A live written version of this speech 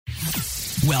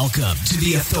Welcome to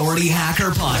the Authority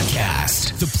Hacker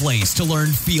Podcast, the place to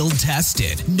learn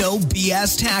field-tested, no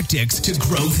BS tactics to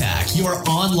growth hack your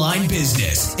online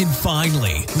business and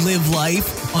finally live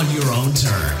life on your own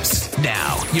terms.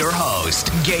 Now, your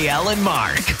host, Gael and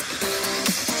Mark.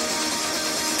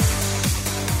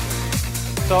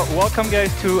 So, welcome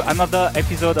guys to another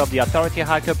episode of the Authority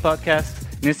Hacker Podcast.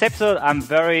 In this episode, I'm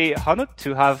very honored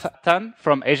to have Thanh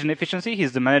from Asian Efficiency.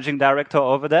 He's the managing director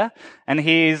over there, and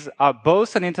he's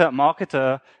both an internet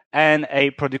marketer and a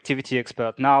productivity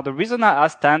expert. Now, the reason I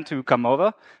asked Thanh to come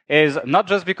over is not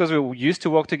just because we used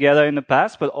to work together in the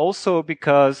past, but also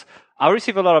because I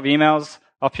receive a lot of emails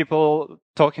of people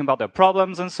talking about their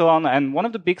problems and so on. And one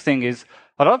of the big things is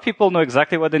a lot of people know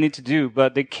exactly what they need to do,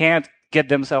 but they can't get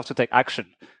themselves to take action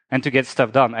and to get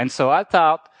stuff done. And so I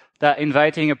thought that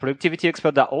inviting a productivity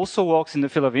expert that also works in the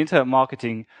field of internet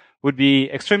marketing would be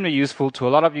extremely useful to a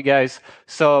lot of you guys.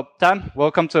 So, Thanh,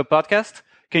 welcome to the podcast.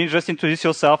 Can you just introduce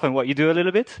yourself and what you do a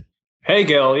little bit? Hey,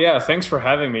 Gail. Yeah, thanks for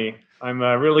having me. I'm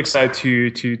really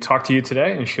excited to talk to you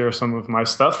today and share some of my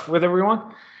stuff with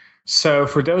everyone. So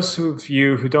for those of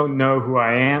you who don't know who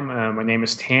I am, my name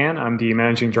is Thanh. I'm the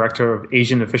managing director of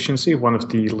Asian Efficiency, one of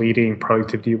the leading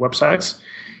productivity websites.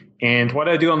 And what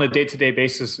I do on a day-to-day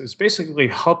basis is basically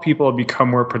help people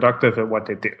become more productive at what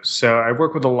they do. So I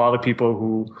work with a lot of people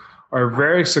who are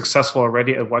very successful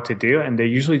already at what they do, and they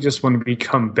usually just want to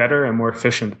become better and more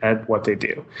efficient at what they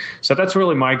do. So that's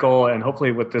really my goal, and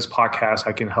hopefully with this podcast,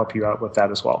 I can help you out with that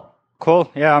as well.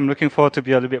 Cool. Yeah, I'm looking forward to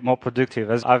be a little bit more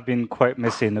productive, as I've been quite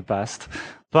messy in the past.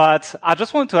 But I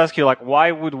just wanted to ask you,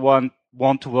 why would one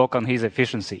want to work on his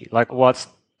efficiency? What's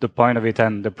the point of it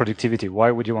and the productivity? Why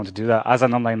would you want to do that as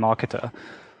an online marketer?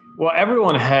 Well,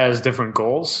 everyone has different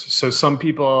goals. So some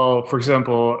people, for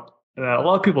example, a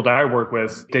lot of people that I work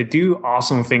with, they do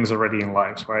awesome things already in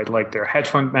lives, right? Like they're hedge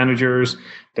fund managers,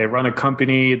 they run a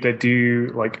company, they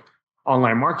do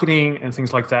online marketing and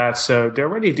things like that. So they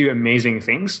already do amazing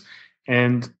things.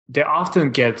 And they often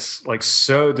get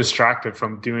so distracted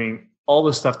from doing all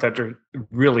the stuff that they're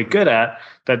really good at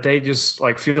that they just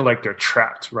feel like they're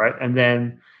trapped, right? And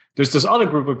then there's this other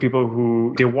group of people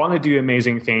who they want to do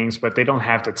amazing things, but they don't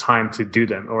have the time to do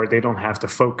them, or they don't have the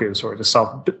focus or the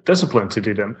self-discipline to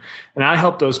do them. And I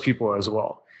help those people as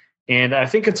well. And I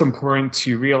think it's important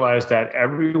to realize that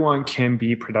everyone can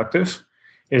be productive.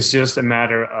 It's just a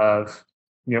matter of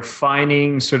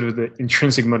finding sort of the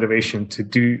intrinsic motivation to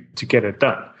get it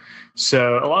done.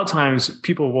 So a lot of times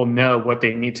people will know what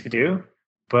they need to do,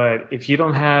 but if you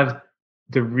don't have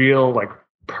the real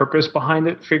purpose behind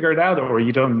it figured out, or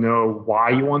you don't know why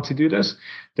you want to do this,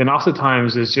 then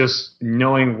oftentimes it's just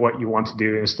knowing what you want to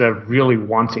do instead of really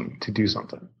wanting to do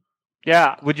something.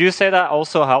 Yeah. Would you say that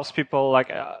also helps people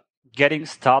getting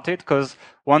started? Because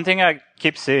one thing I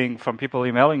keep seeing from people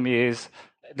emailing me is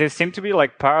they seem to be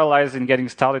paralyzed in getting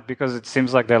started because it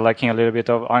seems like they're lacking a little bit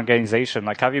of organization.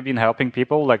 Have you been helping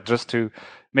people just to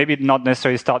maybe not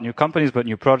necessarily start new companies, but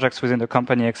new projects within the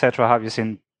company, etc.? Have you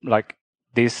seen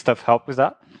this stuff help with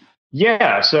that?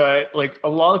 Yeah. So a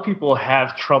lot of people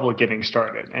have trouble getting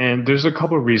started, and there's a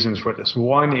couple of reasons for this.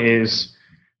 One is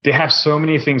they have so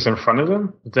many things in front of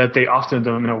them that they often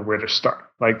don't know where to start.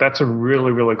 That's a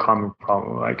really, really common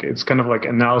problem. It's kind of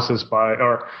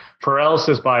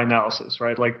paralysis by analysis,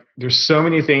 right? There's so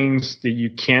many things that you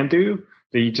can do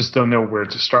that you just don't know where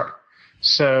to start.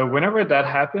 So whenever that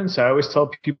happens, I always tell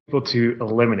people to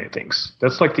eliminate things.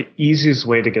 That's the easiest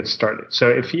way to get started. So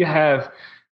if you have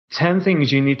 10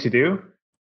 things you need to do,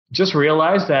 just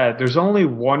realize that there's only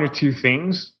one or two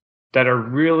things that are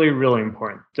really, really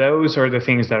important. Those are the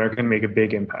things that are going to make a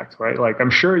big impact, right?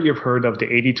 I'm sure you've heard of the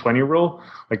 80-20 rule.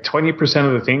 20%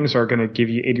 of the things are going to give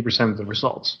you 80% of the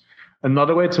results.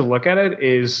 Another way to look at it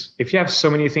is if you have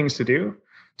so many things to do,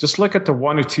 just look at the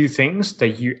one or two things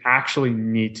that you actually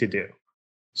need to do.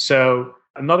 So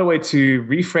another way to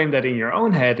reframe that in your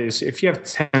own head is if you have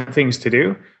 10 things to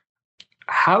do,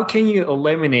 how can you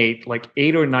eliminate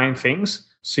 8 or 9 things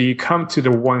so you come to the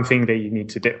one thing that you need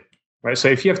to do? Right. So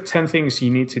if you have 10 things you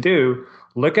need to do,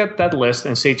 look at that list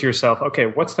and say to yourself, okay,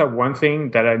 what's that one thing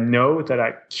that I know that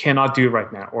I cannot do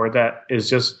right now, or that is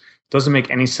just doesn't make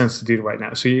any sense to do right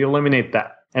now? So you eliminate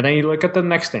that. And then you look at the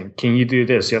next thing. Can you do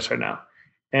this? Yes or no?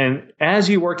 And as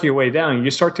you work your way down,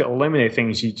 you start to eliminate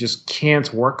things you just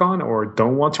can't work on, or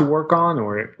don't want to work on,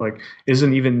 or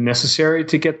isn't even necessary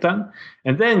to get done.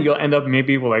 And then you'll end up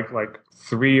maybe with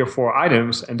 3 or 4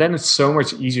 items, and then it's so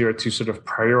much easier to sort of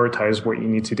prioritize what you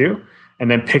need to do and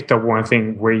then pick the one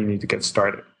thing where you need to get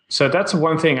started. So that's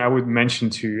one thing I would mention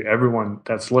to everyone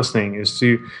that's listening is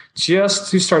to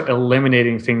start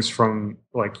eliminating things from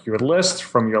like your list,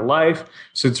 from your life.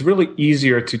 So it's really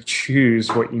easier to choose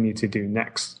what you need to do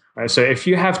next. Right? So if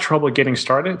you have trouble getting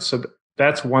started,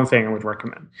 that's one thing I would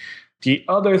recommend. The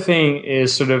other thing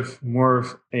is sort of more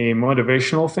of a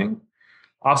motivational thing.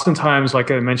 Oftentimes,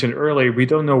 like I mentioned earlier, we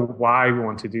don't know why we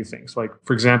want to do things. Like,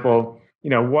 for example,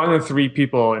 1 in 3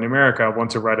 people in America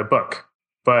want to write a book,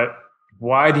 but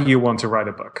why do you want to write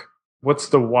a book? What's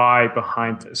the why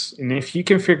behind this? And if you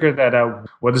can figure that out,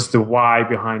 what is the why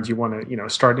behind you want to,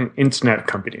 start an internet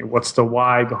company? What's the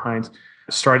why behind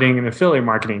starting an affiliate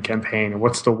marketing campaign?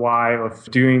 What's the why of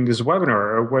doing this webinar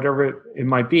or whatever it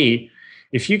might be?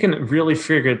 If you can really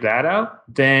figure that out,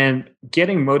 then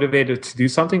getting motivated to do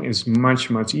something is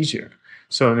much, much easier.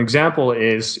 So an example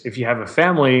is if you have a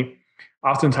family,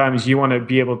 oftentimes you want to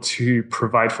be able to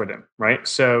provide for them, right?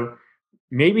 So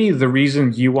maybe the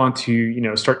reason you want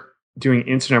to, start doing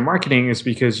internet marketing is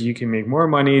because you can make more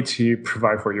money to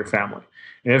provide for your family.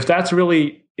 And if that's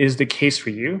really is the case for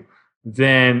you,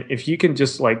 then if you can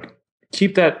just like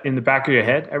keep that in the back of your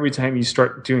head every time you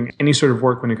start doing any sort of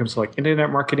work when it comes to like internet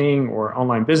marketing or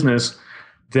online business,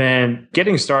 then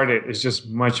getting started is just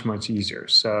much, much easier.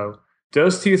 So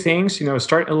those two things,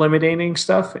 start eliminating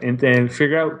stuff and then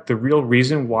figure out the real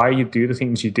reason why you do the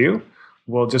things you do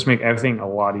will just make everything a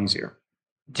lot easier.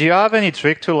 Do you have any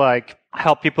trick to like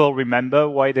help people remember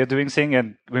why they're doing things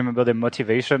and remember their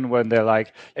motivation when they're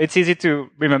like, it's easy to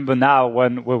remember now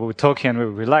when we're talking and we're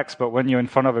relaxed, but when you're in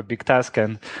front of a big task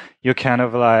and you're kind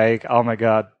of like, oh my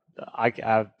God,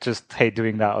 I just hate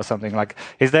doing that or something. Like,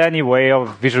 is there any way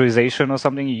of visualization or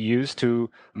something you use to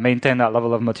maintain that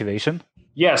level of motivation?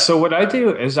 Yeah, so what I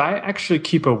do is I actually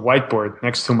keep a whiteboard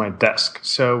next to my desk.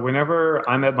 So whenever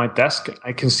I'm at my desk,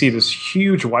 I can see this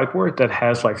huge whiteboard that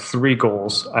has like 3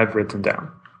 goals I've written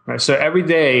down. Right? So every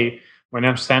day when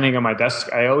I'm standing at my desk,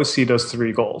 I always see those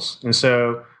 3 goals. And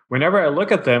so whenever I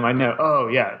look at them, I know, oh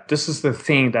yeah, this is the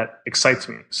thing that excites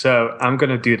me. So I'm going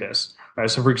to do this. Right?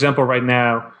 So for example, right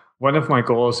now, one of my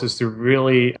goals is to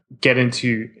really get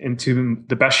into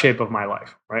the best shape of my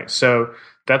life. Right? So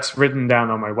that's written down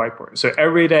on my whiteboard. So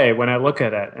every day when I look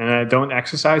at it and I don't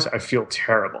exercise, I feel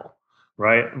terrible,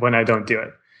 right? When I don't do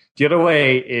it. The other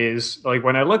way is like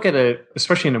when I look at it,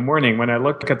 especially in the morning, when I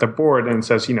look at the board and it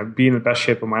says, be in the best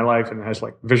shape of my life and it has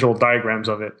like visual diagrams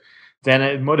of it, then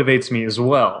it motivates me as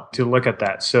well to look at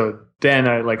that. So then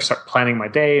I like start planning my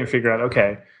day and figure out,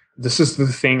 okay, this is the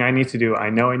thing I need to do. I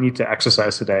know I need to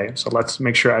exercise today. So let's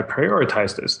make sure I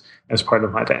prioritize this as part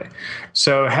of my day.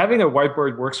 So having a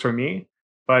whiteboard works for me.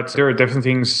 But there are different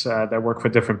things that work for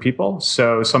different people.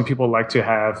 So some people like to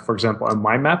have, for example, a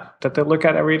mind map that they look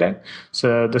at every day.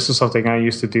 So this is something I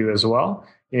used to do as well,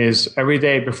 is every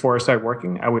day before I start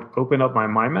working, I would open up my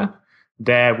mind map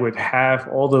that would have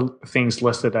all the things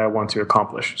listed that I want to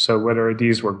accomplish. So whether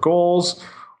these were goals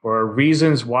or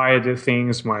reasons why I did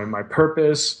things, my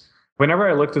purpose, whenever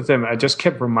I looked at them, I just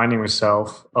kept reminding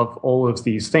myself of all of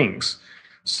these things.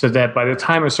 So that by the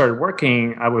time I started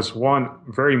working, I was 1,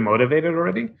 very motivated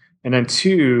already. And then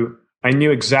 2, I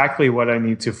knew exactly what I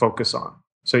need to focus on.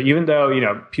 So even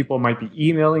though, people might be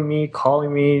emailing me,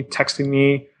 calling me, texting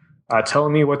me,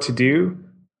 telling me what to do,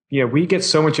 we get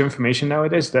so much information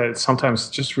nowadays that it's sometimes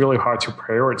just really hard to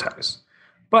prioritize.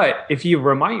 But if you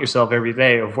remind yourself every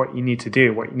day of what you need to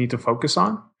do, what you need to focus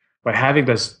on, by having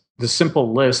this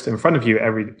simple list in front of you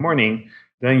every morning,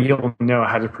 then you'll know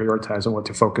how to prioritize and what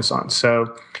to focus on.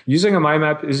 So using a mind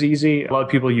map is easy. A lot of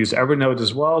people use Evernote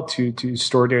as well to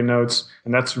store their notes,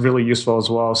 and that's really useful as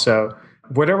well. So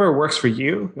whatever works for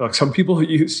you, like some people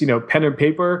use, pen and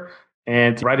paper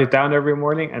and write it down every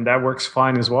morning, and that works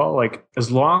fine as well. Like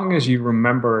as long as you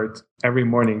remember every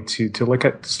morning to look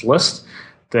at this list,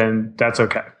 then that's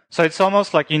okay. So it's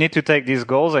almost like you need to take these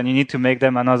goals and you need to make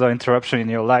them another interruption in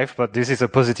your life, but this is a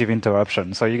positive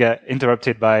interruption. So you get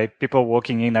interrupted by people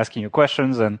walking in, asking you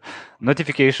questions and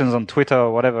notifications on Twitter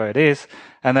or whatever it is.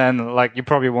 And then like you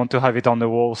probably want to have it on the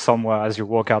wall somewhere as you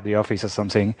walk out the office or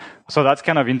something. So that's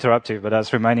kind of interruptive, but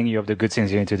that's reminding you of the good things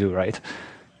you need to do, right?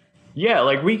 Yeah,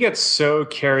 like we get so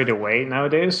carried away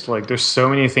nowadays. Like there's so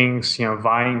many things,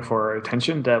 vying for our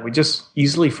attention that we just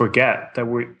easily forget that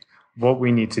what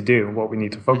we need to do, what we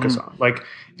need to focus on. Like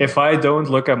if I don't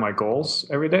look at my goals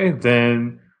every day,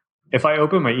 then if I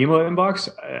open my email inbox,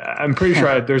 I'm pretty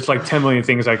sure there's like 10 million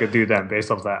things I could do then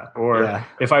based off that. Or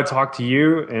if I talk to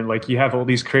you and like you have all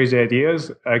these crazy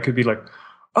ideas, I could be like,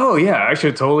 oh yeah, I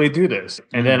should totally do this.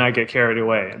 And then I get carried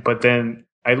away. But then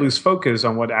I lose focus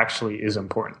on what actually is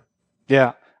important.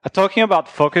 Yeah. Talking about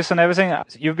focus and everything,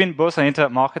 you've been both an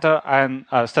internet marketer and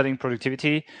studying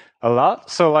productivity a lot.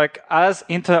 So like as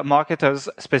internet marketers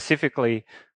specifically,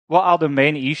 what are the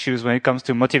main issues when it comes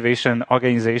to motivation,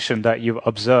 organization that you've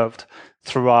observed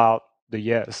throughout the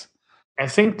years? I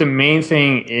think the main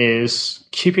thing is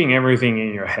keeping everything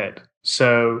in your head.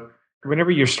 So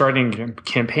whenever you're starting a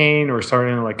campaign or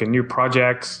starting like a new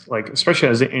project, like especially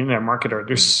as an internet marketer,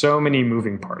 there's so many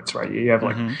moving parts, right? You have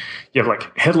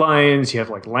like headlines, you have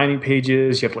like landing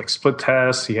pages, you have like split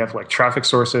tests, you have like traffic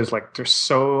sources. Like there's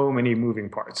so many moving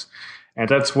parts. And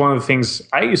that's one of the things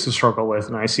I used to struggle with,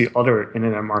 and I see other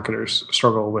internet marketers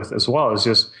struggle with as well, is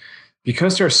just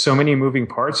because there's so many moving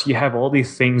parts, you have all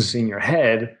these things in your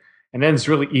head, and then it's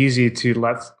really easy to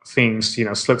let things,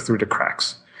 slip through the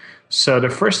cracks. So the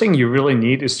first thing you really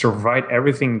need is to write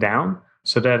everything down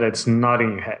so that it's not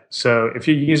in your head. So if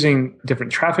you're using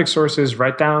different traffic sources,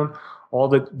 write down all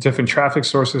the different traffic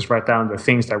sources, write down the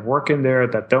things that work in there,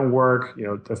 that don't work,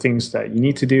 the things that you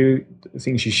need to do, the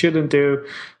things you shouldn't do.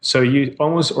 So you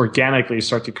almost organically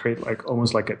start to create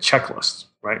almost like a checklist,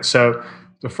 right? So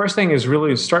the first thing is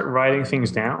really start writing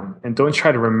things down and don't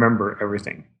try to remember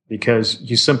everything because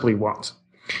you simply won't.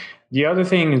 The other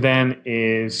thing then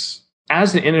is,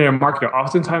 as an internet marketer,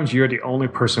 oftentimes you're the only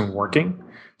person working.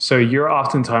 So you're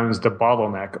oftentimes the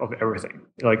bottleneck of everything.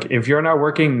 Like if you're not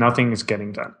working, nothing is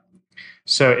getting done.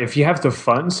 So if you have the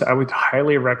funds, I would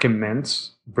highly recommend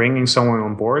bringing someone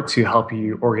on board to help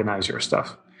you organize your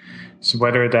stuff. So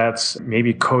whether that's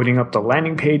maybe coding up the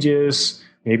landing pages,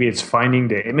 maybe it's finding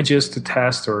the images to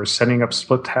test or setting up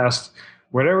split tests,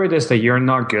 whatever it is that you're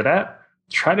not good at,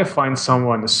 try to find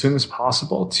someone as soon as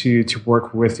possible to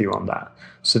work with you on that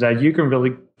so that you can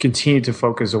really continue to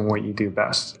focus on what you do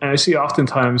best. And I see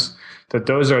oftentimes that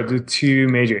those are the two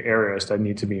major areas that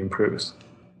need to be improved.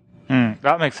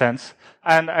 That makes sense.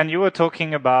 And you were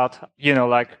talking about,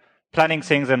 like planning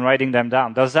things and writing them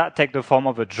down. Does that take the form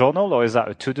of a journal or is that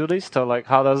a to-do list? Or like,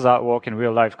 how does that work in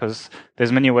real life? Because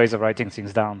there's many ways of writing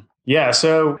things down. Yeah,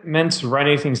 so meant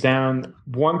writing things down.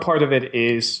 One part of it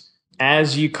is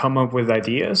as you come up with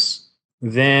ideas,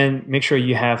 then make sure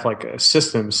you have like a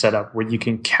system set up where you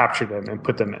can capture them and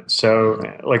put them in. So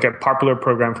like a popular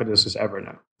program for this is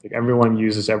Evernote. Like everyone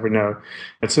uses Evernote.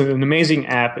 It's an amazing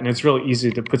app and it's really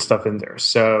easy to put stuff in there.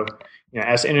 So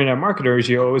as internet marketers,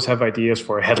 you always have ideas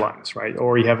for headlines, right?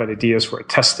 Or you have ideas for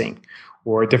testing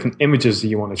or different images that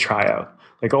you want to try out.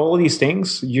 Like all of these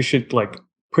things, you should like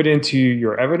put into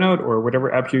your Evernote or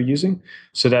whatever app you're using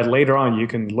so that later on you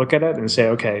can look at it and say,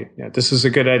 okay, this is a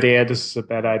good idea. This is a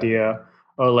bad idea.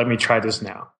 Oh, let me try this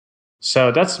now.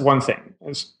 So that's one thing.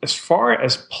 As far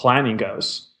as planning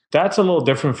goes, that's a little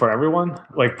different for everyone.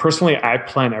 Like personally, I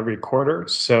plan every quarter.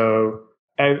 So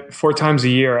 4 times a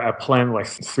year, I plan like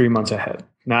 3 months ahead.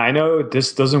 Now, I know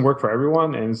this doesn't work for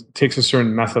everyone and it takes a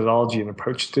certain methodology and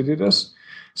approach to do this.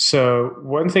 So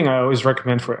one thing I always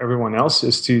recommend for everyone else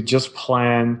is to just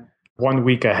plan 1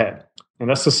 week ahead. And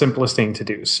that's the simplest thing to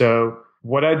do. So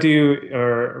what I do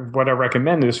or what I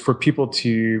recommend is for people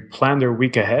to plan their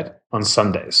week ahead on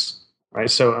Sundays, right?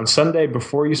 So on Sunday,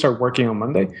 before you start working on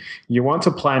Monday, you want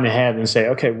to plan ahead and say,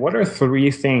 okay, what are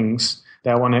 3 things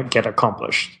that I want to get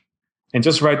accomplished? And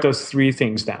just write those 3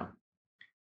 things down.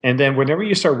 And then whenever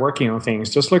you start working on things,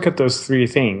 just look at those 3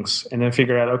 things and then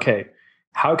figure out, okay,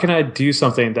 how can I do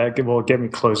something that will get me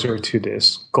closer to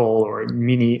this goal or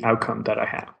mini outcome that I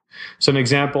have? So an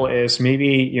example is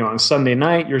maybe, on Sunday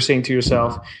night, you're saying to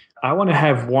yourself, I want to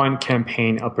have 1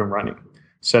 campaign up and running.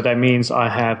 So that means I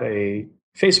have a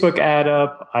Facebook ad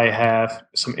up, I have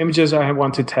some images I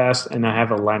want to test, and I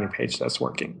have a landing page that's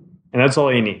working. And that's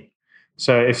all you need.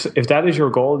 So if that is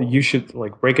your goal, you should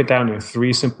like break it down into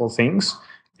 3 simple things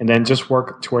and then just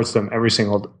work towards them every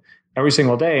single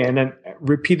day and then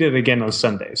repeat it again on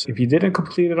Sundays. If you didn't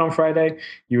complete it on Friday,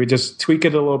 you would just tweak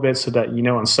it a little bit so that,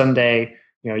 on Sunday,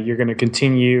 you're going to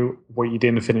continue what you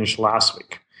didn't finish last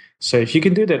week. So if you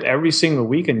can do that every single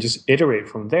week and just iterate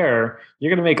from there,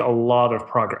 you're going to make a lot of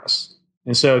progress.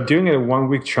 And so doing it in 1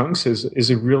 week chunks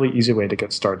is a really easy way to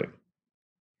get started.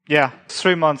 Yeah,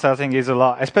 3 months, I think, is a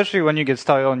lot, especially when you get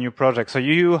started on new projects. So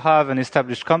you have an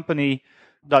established company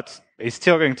that is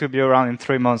still going to be around in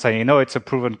 3 months, and it's a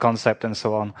proven concept and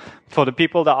so on. For the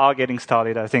people that are getting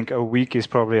started, I think a week is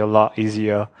probably a lot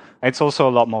easier. It's also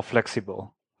a lot more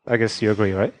flexible. I guess you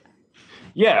agree, right?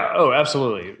 Yeah. Oh,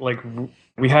 absolutely. Like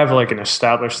we have like an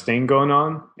established thing going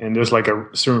on and there's like a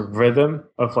certain rhythm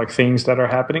of like things that are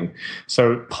happening.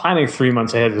 So planning 3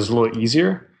 months ahead is a little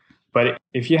easier. But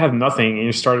if you have nothing and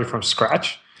you started from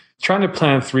scratch, trying to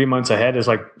plan 3 months ahead is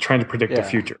like trying to predict the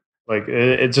future. Like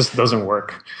it just doesn't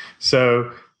work.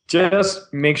 So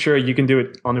just make sure you can do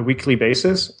it on a weekly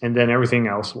basis, and then everything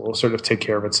else will sort of take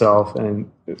care of itself.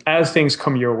 And as things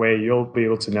come your way, you'll be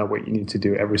able to know what you need to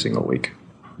do every single week.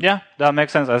 Yeah, that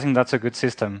makes sense. I think that's a good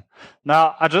system.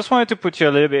 Now, I just wanted to put you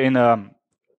a little bit in a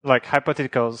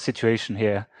hypothetical situation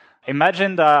here.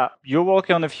 Imagine that you're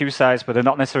working on a few sites, but they're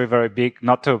not necessarily very big,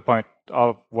 not to a point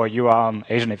of where you are on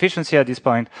Asian efficiency at this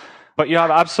point, but you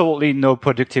have absolutely no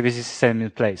productivity system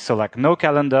in place. So no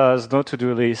calendars, no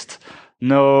to-do list,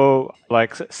 no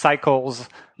cycles,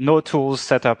 no tools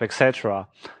set up, etc.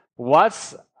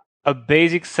 What's a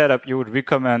basic setup you would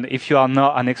recommend if you are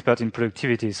not an expert in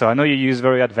productivity? So I know you use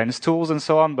very advanced tools and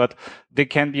so on, but they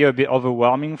can be a bit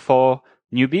overwhelming for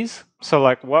newbies.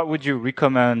 So what would you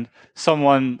recommend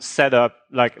someone set up,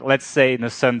 let's say in a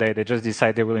Sunday, they just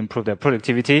decide they will improve their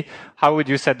productivity. How would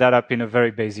you set that up in a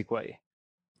very basic way?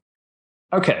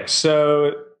 Okay,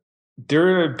 so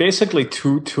there are basically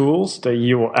two tools that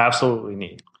you will absolutely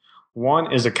need.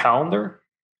 One is a calendar,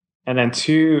 and then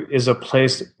two is a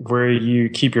place where you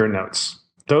keep your notes.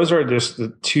 Those are just the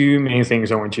two main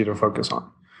things I want you to focus on.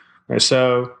 Right,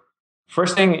 so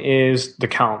first thing is the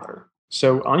calendar.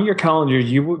 So on your calendar,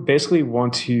 you would basically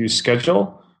want to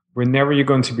schedule whenever you're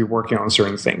going to be working on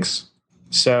certain things.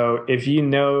 So if you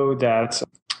know that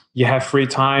you have free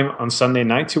time on Sunday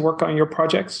night to work on your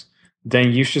projects,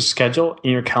 then you should schedule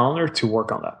in your calendar to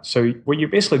work on that. So what you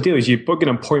basically do is you book an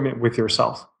appointment with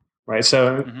yourself, right?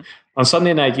 So on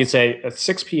Sunday night, you say at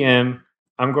 6 p.m.,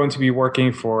 I'm going to be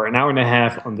working for an hour and a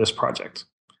half on this project.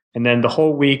 And then the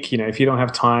whole week, if you don't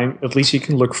have time, at least you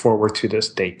can look forward to this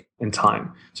date and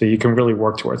time. So you can really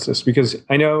work towards this, because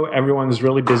I know everyone is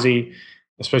really busy,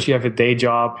 especially if you have a day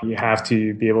job. You have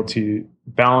to be able to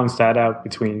balance that out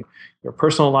between your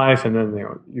personal life and then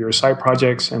your side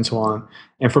projects and so on.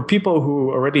 And for people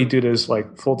who already do this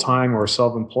full-time or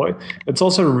self-employed, it's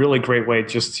also a really great way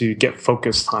just to get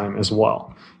focus time as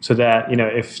well. So that,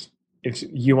 if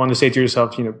you want to say to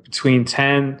yourself, between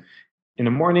 10 in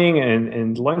the morning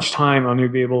and lunchtime, I'm going to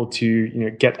be able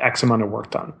to get X amount of work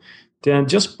done, then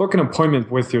just book an appointment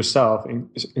with yourself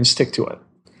and stick to it.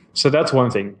 So that's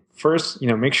one thing. First,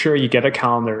 make sure you get a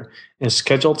calendar and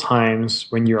schedule times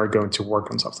when you are going to work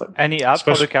on something. Any apps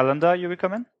for the calendar you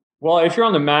recommend? Well, if you're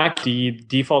on the Mac, the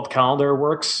default calendar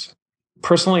works.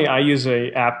 Personally, I use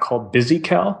an app called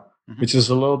BusyCal, which is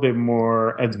a little bit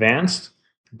more advanced.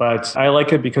 But I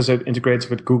like it because it integrates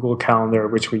with Google Calendar,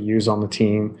 which we use on the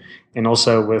team, and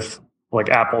also with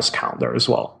Apple's Calendar as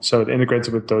well. So it integrates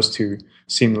with those two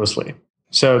seamlessly.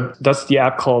 So that's the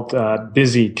app called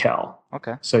BusyCal.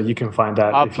 Okay. So you can find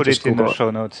that. I'll put it in the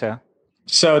show notes, yeah.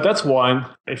 So that's one.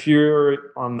 If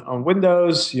you're on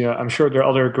Windows, I'm sure there are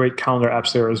other great calendar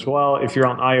apps there as well. If you're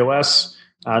on iOS,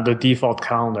 the default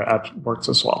calendar app works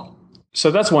as well.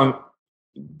 So that's one.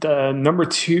 The number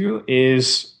two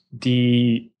is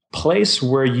the place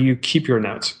where you keep your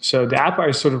notes. So the app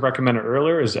I sort of recommended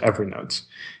earlier is Evernote.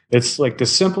 It's the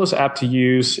simplest app to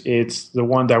use. It's the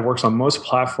one that works on most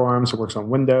platforms. It works on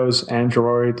Windows,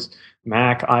 Android,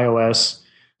 Mac, iOS.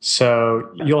 So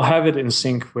you'll have it in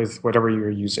sync with whatever you're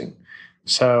using.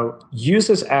 So use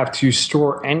this app to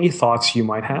store any thoughts you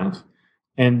might have,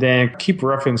 and then keep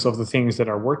reference of the things that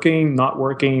are working, not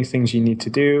working, things you need to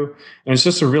do. And it's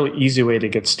just a really easy way to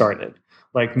get started.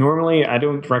 Normally, I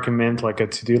don't recommend a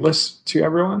to-do list to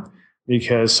everyone,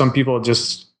 because some people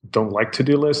just don't like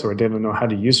to-do lists or they don't know how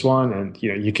to use one. And,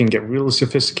 you can get really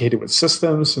sophisticated with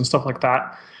systems and stuff like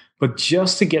that. But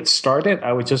just to get started,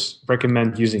 I would just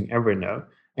recommend using Evernote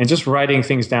and just writing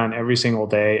things down every single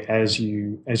day as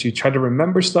you try to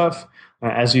remember stuff,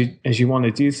 as you want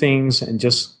to do things, and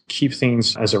just keep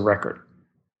things as a record.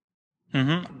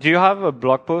 Mm-hmm. Do you have a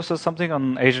blog post or something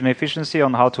on Asian efficiency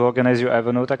on how to organize your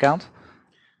Evernote account?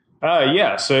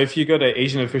 Yeah. So if you go to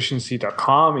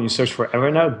asianefficiency.com and you search for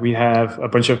Evernote, we have a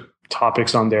bunch of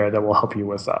topics on there that will help you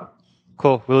with that.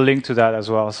 Cool. We'll link to that as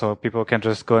well, so people can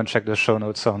just go and check the show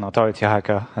notes on Authority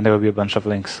Hacker, and there will be a bunch of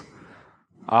links.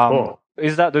 Cool.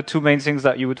 Is that the two main things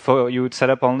that you would set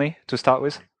up only to start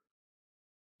with?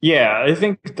 Yeah, I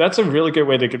think that's a really good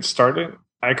way to get started.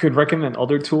 I could recommend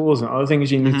other tools and other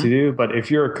things you need to do, but if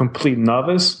you're a complete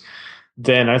novice,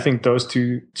 then I think those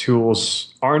two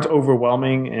tools aren't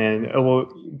overwhelming, and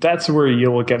that's where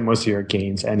you will get most of your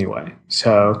gains anyway.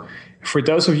 So for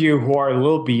those of you who are a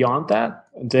little beyond that,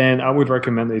 then I would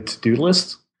recommend a to-do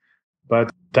list,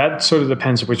 but that sort of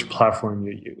depends which platform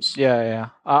you use. Yeah.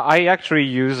 I actually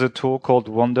use a tool called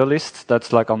Wunderlist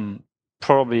that's on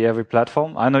probably every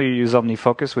platform. I know you use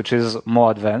OmniFocus, which is more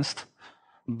advanced,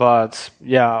 but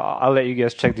yeah, I'll let you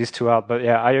guys check these two out. But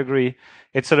yeah, I agree.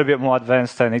 It's a little bit more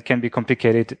advanced and it can be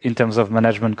complicated in terms of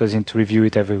management because you need to review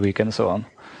it every week and so on.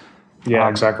 Yeah,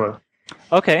 exactly.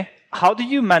 Okay. How do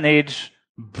you manage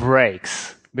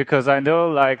breaks? Because I know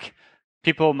like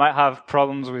people might have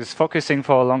problems with focusing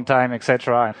for a long time,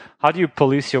 etc. How do you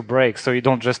police your breaks so you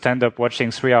don't just end up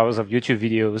watching 3 hours of YouTube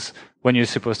videos when you're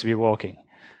supposed to be working?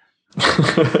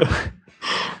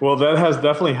 Well, that has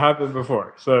definitely happened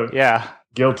before. So Yeah.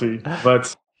 guilty.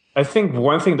 But I think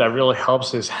one thing that really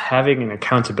helps is having an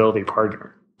accountability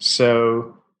partner.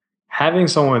 So having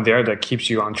someone there that keeps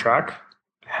you on track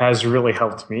has really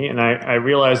helped me. And I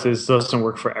realize this doesn't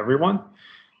work for everyone,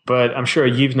 but I'm sure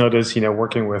you've noticed,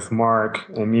 working with Mark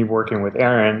and me working with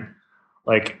Aaron,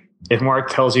 like if Mark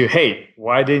tells you, hey,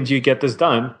 why didn't you get this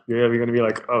done? You're going to be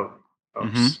like, oh,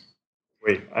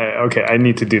 wait, I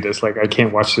need to do this. Like I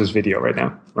can't watch this video right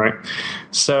now, right?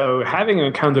 So having an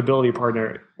accountability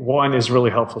partner, one, is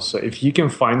really helpful. So if you can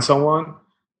find someone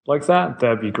like that,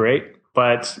 that'd be great.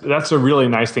 But that's a really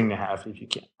nice thing to have if you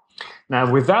can.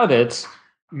 Now, without it,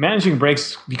 managing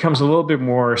breaks becomes a little bit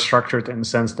more structured in the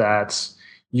sense that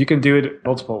you can do it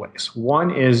multiple ways. One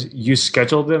is you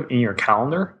schedule them in your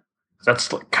calendar. That's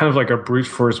kind of like a brute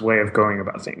force way of going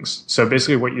about things. So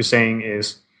basically what you're saying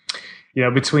is,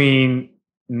 between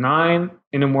 9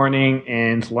 in the morning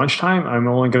and lunchtime, I'm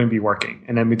only going to be working.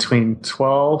 And then between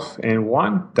 12 and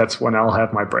 1, that's when I'll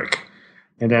have my break.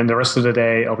 And then the rest of the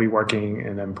day, I'll be working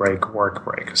and then break, work,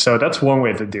 break. So that's one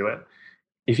way to do it.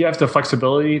 If you have the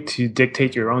flexibility to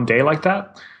dictate your own day like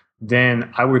that,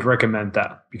 then I would recommend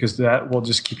that because that will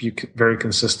just keep you very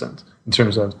consistent in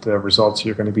terms of the results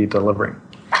you're going to be delivering.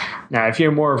 Now, if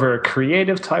you're more of a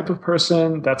creative type of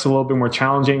person, that's a little bit more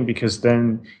challenging because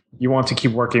then you want to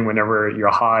keep working whenever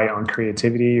you're high on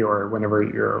creativity or whenever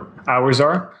your hours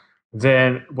are.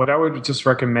 Then what I would just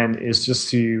recommend is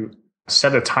just to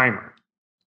set a timer.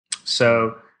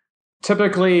 So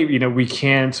typically, we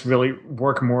can't really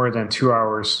work more than 2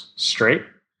 hours straight.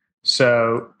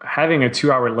 So having a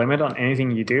 2-hour limit on anything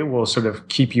you do will sort of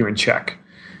keep you in check.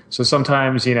 So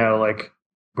sometimes, like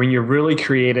when you're really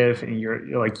creative and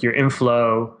you're in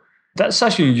flow, that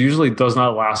session usually does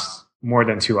not last more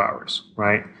than 2 hours,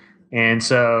 right? And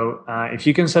so if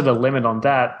you can set a limit on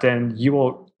that, then you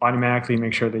will automatically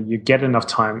make sure that you get enough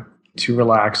time to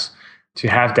relax, to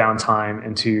have downtime,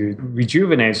 and to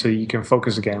rejuvenate so you can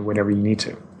focus again whenever you need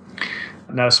to.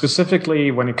 Now,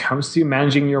 specifically when it comes to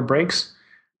managing your breaks,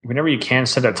 whenever you can,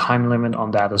 set a time limit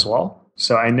on that as well.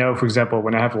 So I know, for example,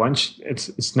 when I have lunch,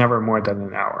 it's never more than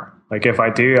an hour. Like if I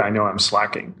do, I know I'm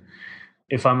slacking.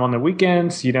 If I'm on the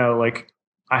weekends, like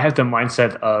I have the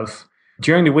mindset of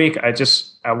during the week,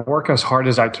 I work as hard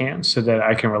as I can so that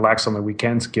I can relax on the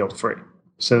weekends guilt-free.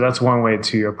 So that's one way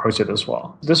to approach it as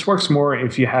well. This works more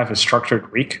if you have a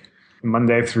structured week,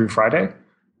 Monday through Friday.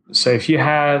 So if you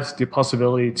have the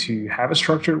possibility to have a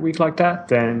structured week like that,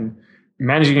 then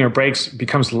managing your breaks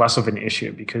becomes less of an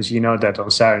issue because you know that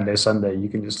on Saturday, Sunday, you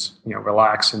can just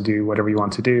relax and do whatever you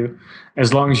want to do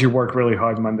as long as you work really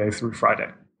hard Monday through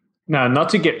Friday. Now, not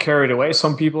to get carried away,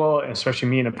 some people, especially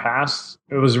me in the past,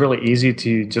 it was really easy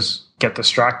to just get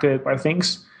distracted by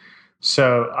things.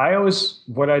 So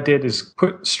what I did is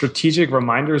put strategic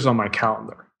reminders on my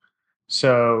calendar.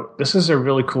 So this is a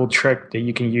really cool trick that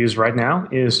you can use right now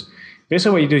is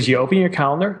basically what you do is you open your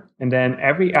calendar and then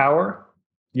every hour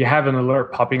you have an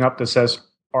alert popping up that says,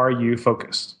 are you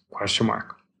focused? ?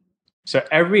 So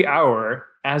every hour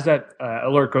as that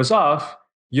alert goes off,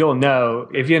 you'll know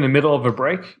if you're in the middle of a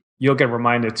break, you'll get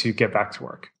reminded to get back to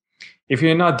work. If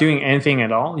you're not doing anything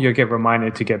at all, you'll get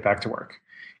reminded to get back to work.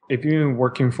 If you've been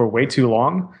working for way too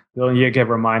long, then you get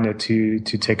reminded to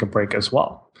take a break as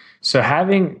well. So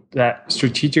having that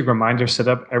strategic reminder set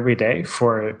up every day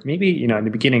for maybe, in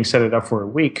the beginning, set it up for a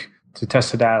week to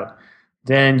test it out,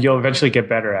 then you'll eventually get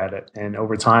better at it. And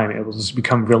over time, it will just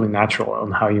become really natural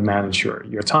on how you manage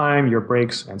your time, your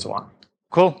breaks, and so on.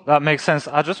 Cool. That makes sense.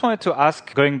 I just wanted to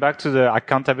ask, going back to the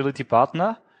accountability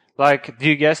partner, do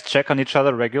you guys check on each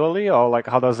other regularly or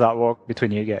how does that work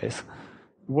between you guys?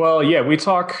 Well, yeah, we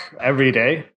talk every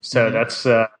day. So that's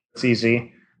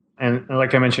easy. And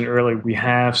like I mentioned earlier, we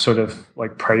have sort of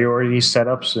priority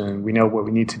setups and we know what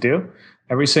we need to do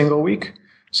every single week.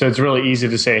 So it's really easy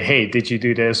to say, hey, did you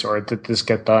do this or did this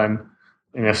get done?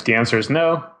 And if the answer is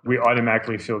no, we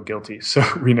automatically feel guilty. So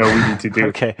we know we need to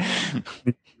do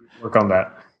work on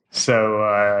that.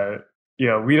 So,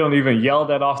 we don't even yell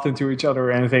that often to each other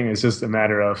or anything. It's just a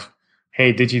matter of,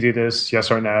 hey, did you do this?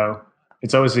 Yes or no?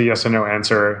 It's always a yes or no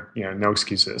answer, no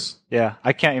excuses. Yeah,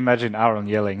 I can't imagine Aaron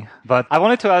yelling. But I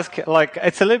wanted to ask,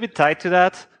 it's a little bit tied to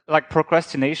that.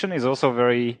 Procrastination is also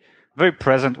very, very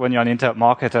present when you're an internet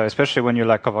marketer, especially when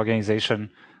you're of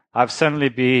organization. I've certainly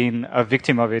been a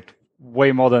victim of it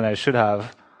way more than I should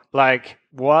have.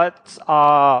 what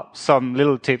are some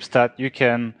little tips that you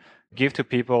can give to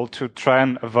people to try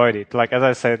and avoid it? Like, as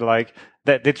I said, like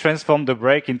that they transform the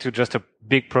break into just a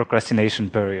big procrastination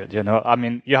period, you know? I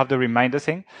mean, you have the reminder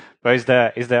thing, but is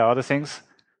there other things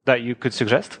that you could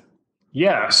suggest?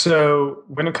 Yeah. So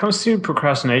when it comes to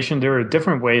procrastination, there are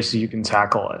different ways that you can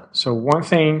tackle it. So one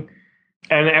thing,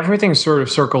 and everything sort of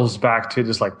circles back to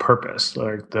this like purpose,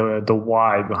 like the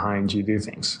why behind you do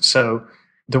things. So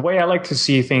the way I like to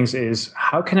see things is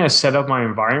how can I set up my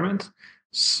environment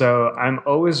so I'm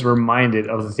always reminded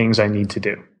of the things I need to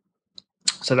do.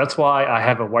 So that's why I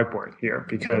have a whiteboard here,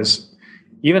 because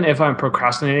even if I'm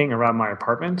procrastinating around my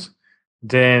apartment,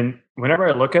 then whenever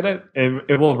I look at it,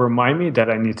 it will remind me that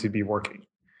I need to be working.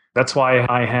 That's why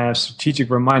I have strategic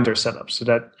reminders set up so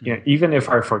that even if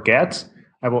I forget,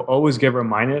 I will always get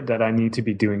reminded that I need to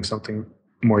be doing something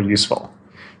more useful.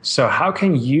 So how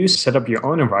can you set up your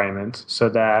own environment so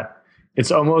that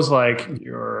it's almost like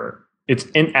it's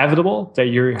inevitable that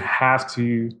you have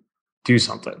to do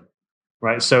something,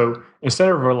 right? So instead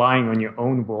of relying on your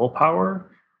own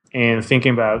willpower and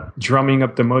thinking about drumming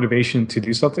up the motivation to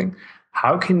do something,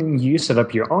 how can you set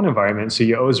up your own environment so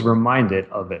you're always reminded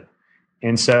of it?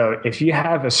 And so if you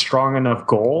have a strong enough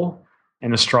goal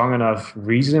and a strong enough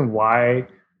reason why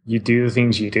you do the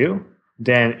things you do,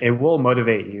 then it will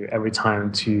motivate you every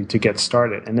time to get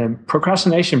started. And then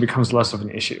procrastination becomes less of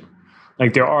an issue.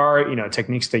 Like there are,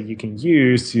 techniques that you can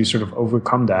use to sort of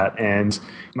overcome that. And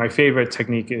my favorite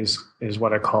technique is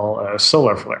what I call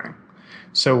solar flaring.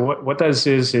 So what that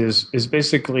is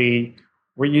basically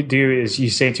what you do is you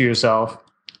say to yourself,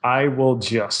 I will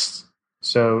just.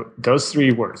 So those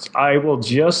 3 words, I will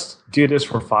just do this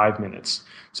for 5 minutes.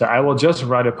 So I will just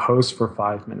write a post for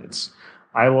 5 minutes.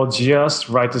 I will just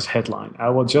write this headline. I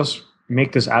will just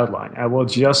make this outline. I will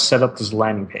just set up this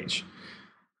landing page.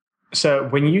 So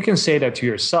when you can say that to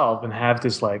yourself and have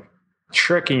this like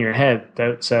trick in your head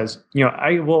that says,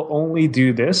 I will only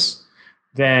do this,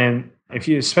 then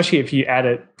especially if you add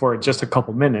it for just a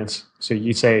couple minutes, so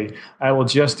you say, I will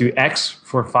just do X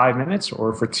for 5 minutes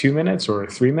or for 2 minutes or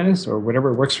 3 minutes or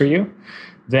whatever works for you,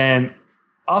 then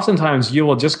oftentimes you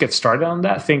will just get started on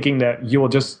that thinking that you will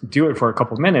just do it for a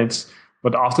couple minutes.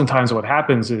 But oftentimes what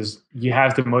happens is you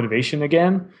have the motivation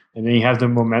again, and then you have the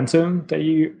momentum that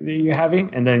you're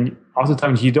having. And then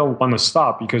oftentimes you don't want to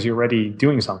stop because you're already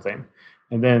doing something.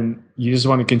 And then you just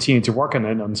want to continue to work on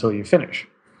it until you finish.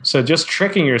 So just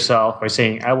tricking yourself by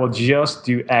saying, I will just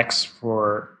do X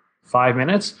for 5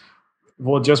 minutes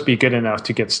will just be good enough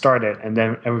to get started. And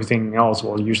then everything else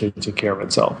will usually take care of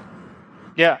itself.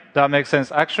 Yeah, that makes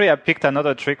sense. Actually, I picked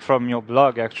another trick from your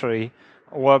blog, actually.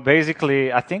 Well,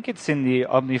 basically, I think it's in the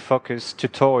OmniFocus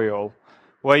tutorial,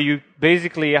 where you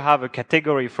basically have a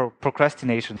category for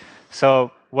procrastination.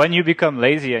 So when you become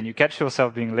lazy and you catch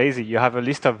yourself being lazy, you have a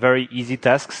list of very easy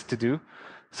tasks to do.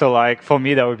 So like for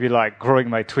me, that would be like growing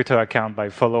my Twitter account by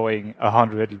following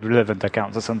 100 relevant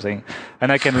accounts or something.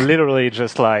 And I can literally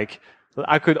just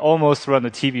I could almost run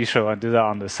a TV show and do that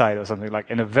on the side or something,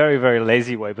 like in a very, very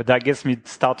lazy way. But that gets me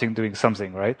starting doing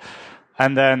something, right?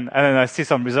 And then I see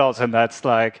some results, and that's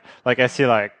like I see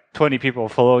like 20 people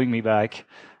following me back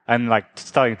and like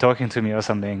starting talking to me or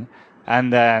something.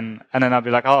 And then I'll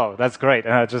be like, oh, that's great.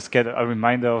 And I just get a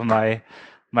reminder of my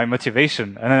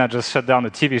motivation. And then I just shut down the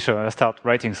TV show and I start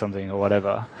writing something or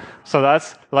whatever. So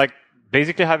that's like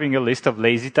basically having a list of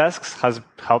lazy tasks has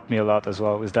helped me a lot as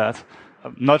well with that.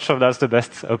 I'm not sure if that's the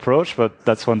best approach, but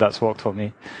that's one that's worked for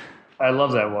me. I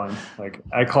love that one. Like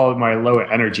I call it my low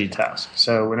energy task.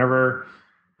 So whenever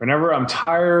I'm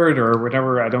tired or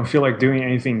whenever I don't feel like doing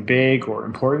anything big or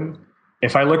important,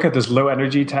 if I look at this low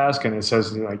energy task and it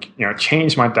says like,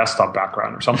 change my desktop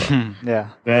background or something,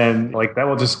 then like that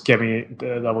will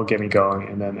get me going,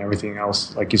 and then everything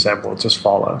else, like you said, will just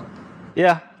follow.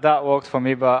 Yeah, that worked for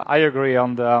me, but I agree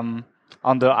on the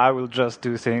I will just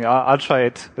do thing. I'll try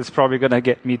it. It's probably gonna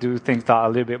get me do things that are a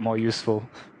little bit more useful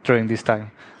during this time.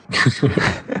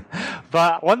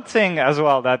 But one thing as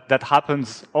well that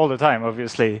happens all the time,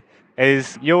 obviously,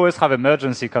 is you always have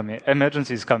emergencies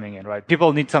coming in, right?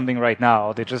 People need something right now,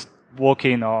 or they just walk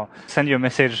in or send you a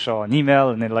message or an email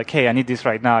and they're like, hey, I need this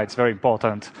right now. It's very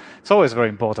important. It's always very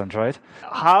important, right?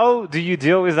 How do you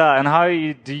deal with that, and how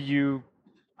do you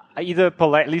either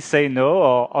politely say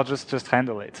no or just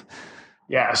handle it?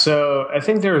 Yeah, so I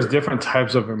think there's different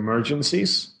types of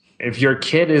emergencies. If your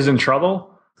kid is in trouble,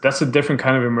 that's a different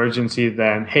kind of emergency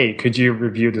than, hey, could you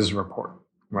review this report,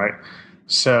 right?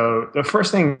 So the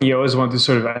first thing you always want to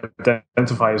sort of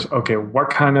identify is, okay, what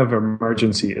kind of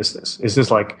emergency is this? Is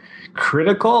this like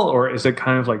critical, or is it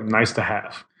kind of like nice to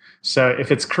have? So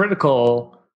if it's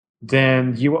critical,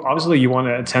 then you want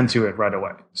to attend to it right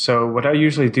away. So what I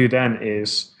usually do then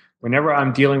is whenever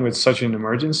I'm dealing with such an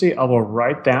emergency, I will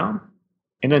write down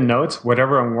in a note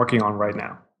whatever I'm working on right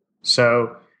now.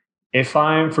 So if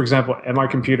I'm, for example, at my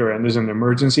computer and there's an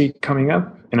emergency coming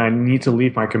up and I need to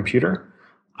leave my computer,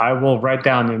 I will write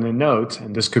down in a note,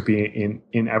 and this could be in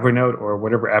Evernote or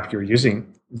whatever app you're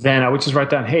using. Then I would just write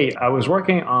down, hey, I was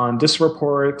working on this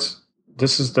report.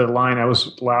 This is the line I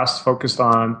was last focused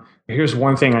on. Here's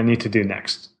one thing I need to do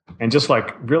next. And just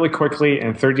like really quickly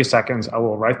in 30 seconds, I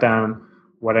will write down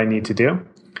what I need to do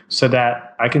so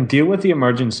that I can deal with the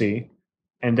emergency.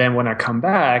 And then when I come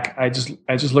back, I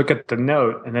just look at the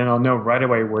note and then I'll know right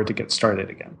away where to get started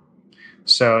again.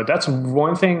 So that's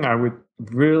one thing I would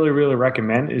really, really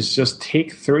recommend is just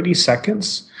take 30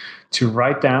 seconds to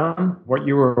write down what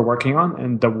you were working on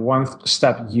and the one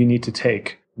step you need to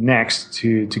take next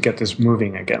to get this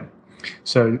moving again.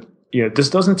 So this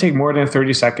doesn't take more than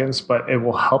 30 seconds, but it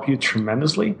will help you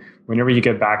tremendously whenever you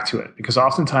get back to it. Because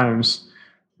oftentimes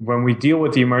when we deal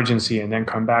with the emergency and then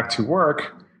come back to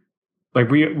work, like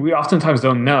we oftentimes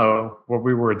don't know what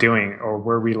we were doing or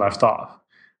where we left off.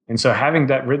 And so having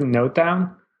that written note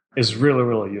down is really,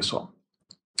 really useful.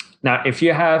 Now, if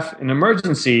you have an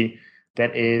emergency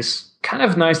that is kind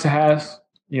of nice to have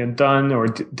done or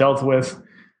dealt with,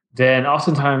 then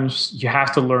oftentimes you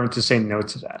have to learn to say no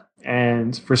to that.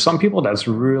 And for some people, that's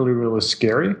really, really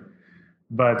scary.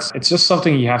 But it's just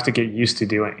something you have to get used to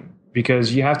doing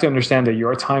because you have to understand that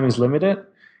your time is limited.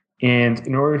 And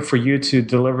in order for you to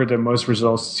deliver the most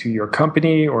results to your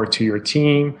company or to your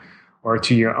team or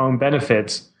to your own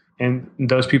benefits and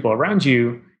those people around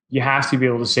you, you have to be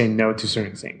able to say no to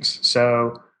certain things.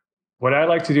 So what I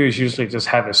like to do is usually just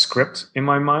have a script in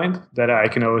my mind that I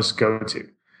can always go to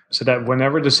so that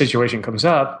whenever the situation comes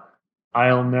up,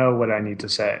 I'll know what I need to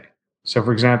say. So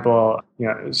for example,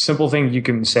 a simple thing you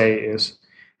can say is,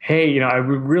 hey, I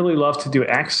would really love to do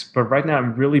X, but right now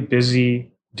I'm really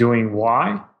busy doing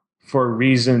Y for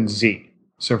reason Z.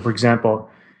 So for example,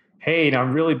 hey,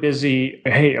 I'm really busy.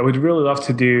 Hey, I would really love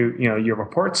to do, your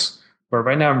reports, but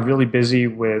right now I'm really busy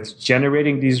with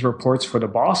generating these reports for the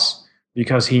boss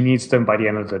because he needs them by the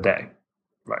end of the day.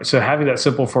 Right. So having that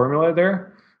simple formula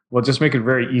there will just make it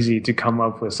very easy to come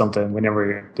up with something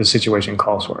whenever the situation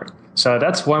calls for it. So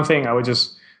that's one thing I would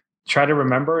just try to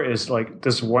remember is like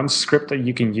this one script that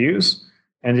you can use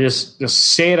and just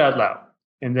say it out loud.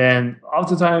 And then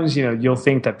oftentimes, you'll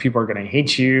think that people are going to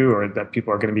hate you or that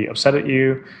people are going to be upset at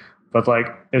you. But like,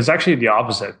 it's actually the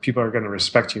opposite. People are going to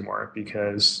respect you more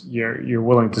because you're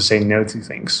willing to say no to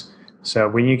things. So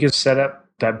when you can set up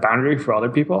that boundary for other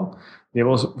people, they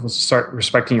will start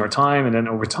respecting your time. And then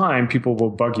over time, people will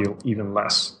bug you even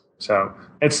less. So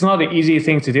it's not an easy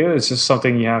thing to do. It's just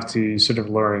something you have to sort of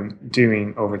learn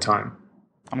doing over time.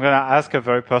 I'm going to ask a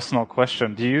very personal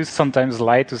question. Do you sometimes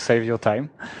lie to save your time?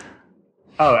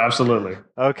 Oh, absolutely.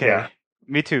 Okay. Yeah.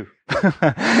 Me too.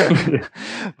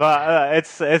 But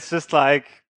it's just like,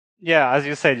 as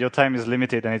you said, your time is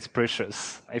limited and it's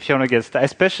precious. If you want to get,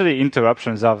 especially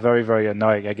interruptions are very, very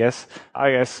annoying, I guess.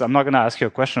 I'm not going to ask you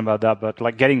a question about that, but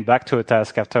like getting back to a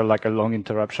task after like a long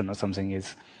interruption or something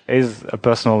is a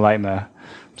personal nightmare.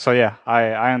 So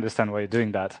I understand why you're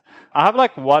doing that. I have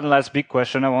like one last big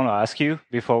question I want to ask you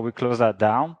before we close that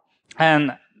down.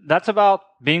 And that's about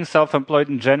being self-employed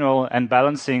in general and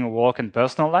balancing work and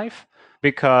personal life.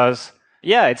 Because,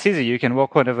 it's easy. You can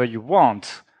work whenever you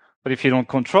want. But if you don't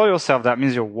control yourself, that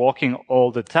means you're working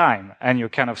all the time. And you're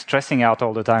kind of stressing out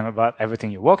all the time about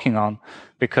everything you're working on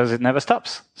because it never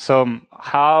stops. So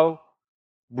how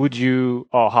do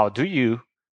you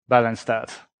balance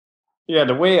that? Yeah,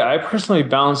 the way I personally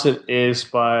balance it is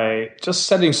by just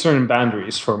setting certain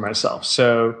boundaries for myself.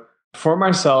 So for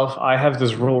myself, I have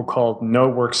this rule called no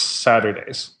work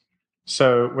Saturdays.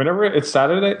 So whenever it's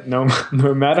Saturday, no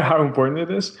matter how important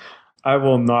it is, I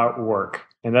will not work.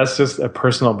 And that's just a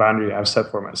personal boundary I've set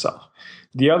for myself.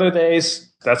 The other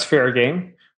days, that's fair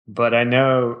game. But I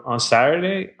know on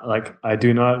Saturday, like I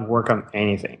do not work on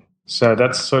anything. So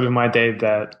that's sort of my day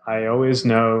that I always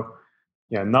know,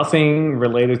 nothing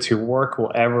related to work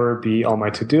will ever be on my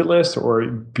to-do list or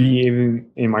be even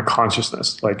in my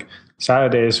consciousness. Like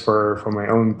Saturday is for my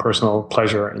own personal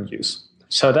pleasure and use.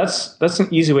 So that's an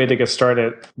easy way to get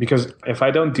started because if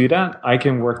I don't do that, I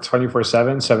can work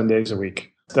 24/7, 7 days a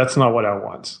week. That's not what I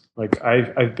want. Like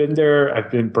I've been there, I've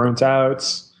been burnt out.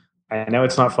 I know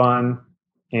it's not fun.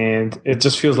 And it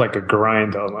just feels like a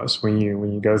grind almost when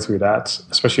you go through that,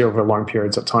 especially over long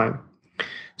periods of time.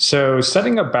 So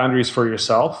setting up boundaries for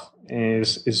yourself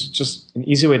is just an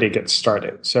easy way to get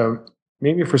started. So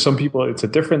maybe for some people, it's a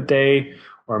different day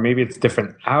or maybe it's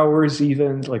different hours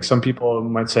even. Like some people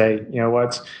might say, you know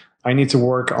what, I need to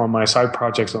work on my side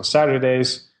projects on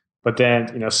Saturdays, but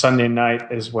then, Sunday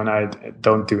night is when I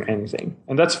don't do anything.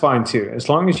 And that's fine too. As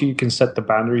long as you can set the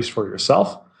boundaries for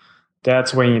yourself,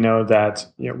 that's when you know that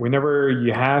whenever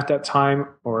you have that time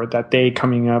or that day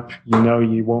coming up,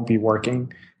 you won't be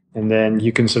working. And then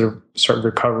you can sort of start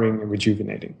recovering and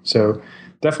rejuvenating. So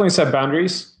definitely set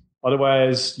boundaries.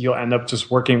 Otherwise, you'll end up just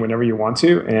working whenever you want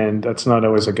to. And that's not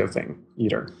always a good thing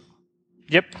either.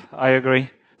 Yep, I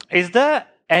agree. Is there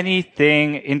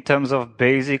anything in terms of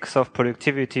basics of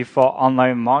productivity for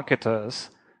online marketers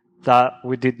that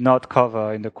we did not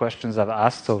cover in the questions I've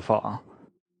asked so far?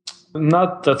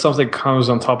 Not that something comes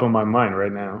on top of my mind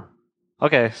right now.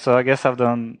 Okay, so I guess I've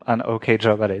done an okay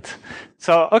job at it.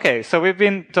 So we've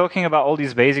been talking about all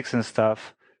these basics and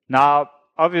stuff. Now,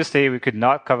 obviously, we could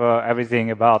not cover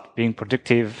everything about being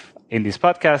productive in this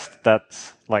podcast.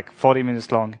 That's like 40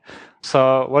 minutes long.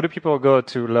 So where do people go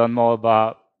to learn more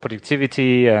about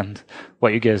productivity and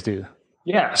what you guys do?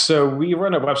 Yeah, so we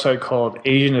run a website called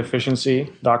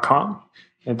asianefficiency.com.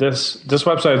 And this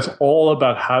website is all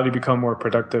about how to become more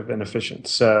productive and efficient.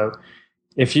 So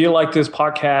if you like this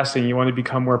podcast and you want to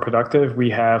become more productive,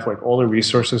 we have like all the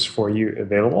resources for you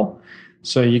available.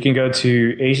 So you can go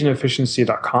to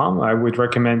asianefficiency.com. I would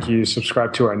recommend you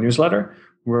subscribe to our newsletter,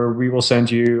 where we will send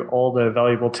you all the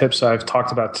valuable tips I've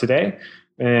talked about today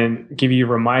and give you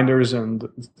reminders and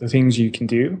the things you can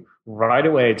do right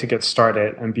away to get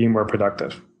started and be more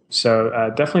productive. So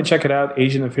definitely check it out,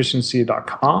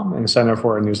 asianefficiency.com, and sign up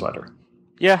for our newsletter.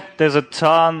 Yeah, there's a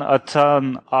ton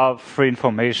of free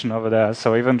information over there.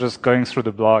 So even just going through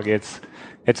the blog, it's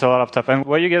a lot of stuff. And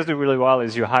what you guys do really well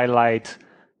is you highlight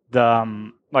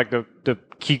the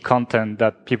key content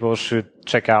that people should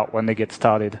check out when they get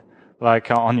started,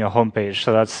 like on your homepage.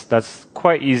 So that's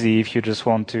quite easy if you just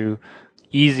want to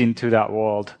ease into that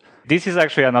world. This is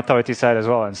actually an authority site as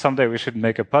well, and someday we should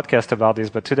make a podcast about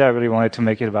this, but today I really wanted to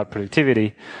make it about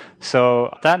productivity. So,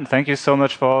 Dan, thank you so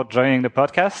much for joining the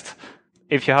podcast.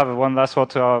 If you have one last word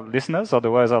to our listeners,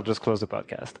 otherwise I'll just close the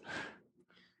podcast.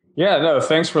 Yeah, no,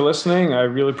 thanks for listening. I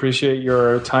really appreciate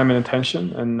your time and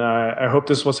attention, and I hope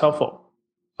this was helpful.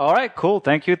 All right, cool.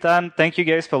 Thank you, Dan. Thank you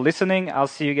guys for listening. I'll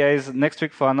see you guys next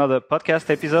week for another podcast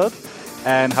episode,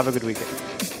 and have a good weekend.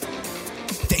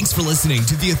 Thanks for listening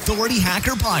to the Authority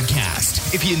Hacker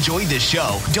Podcast. If you enjoyed this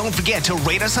show, don't forget to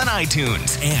rate us on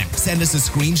iTunes and send us a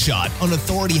screenshot on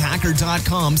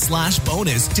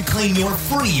authorityhacker.com/bonus to claim your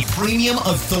free premium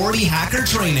Authority Hacker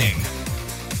training.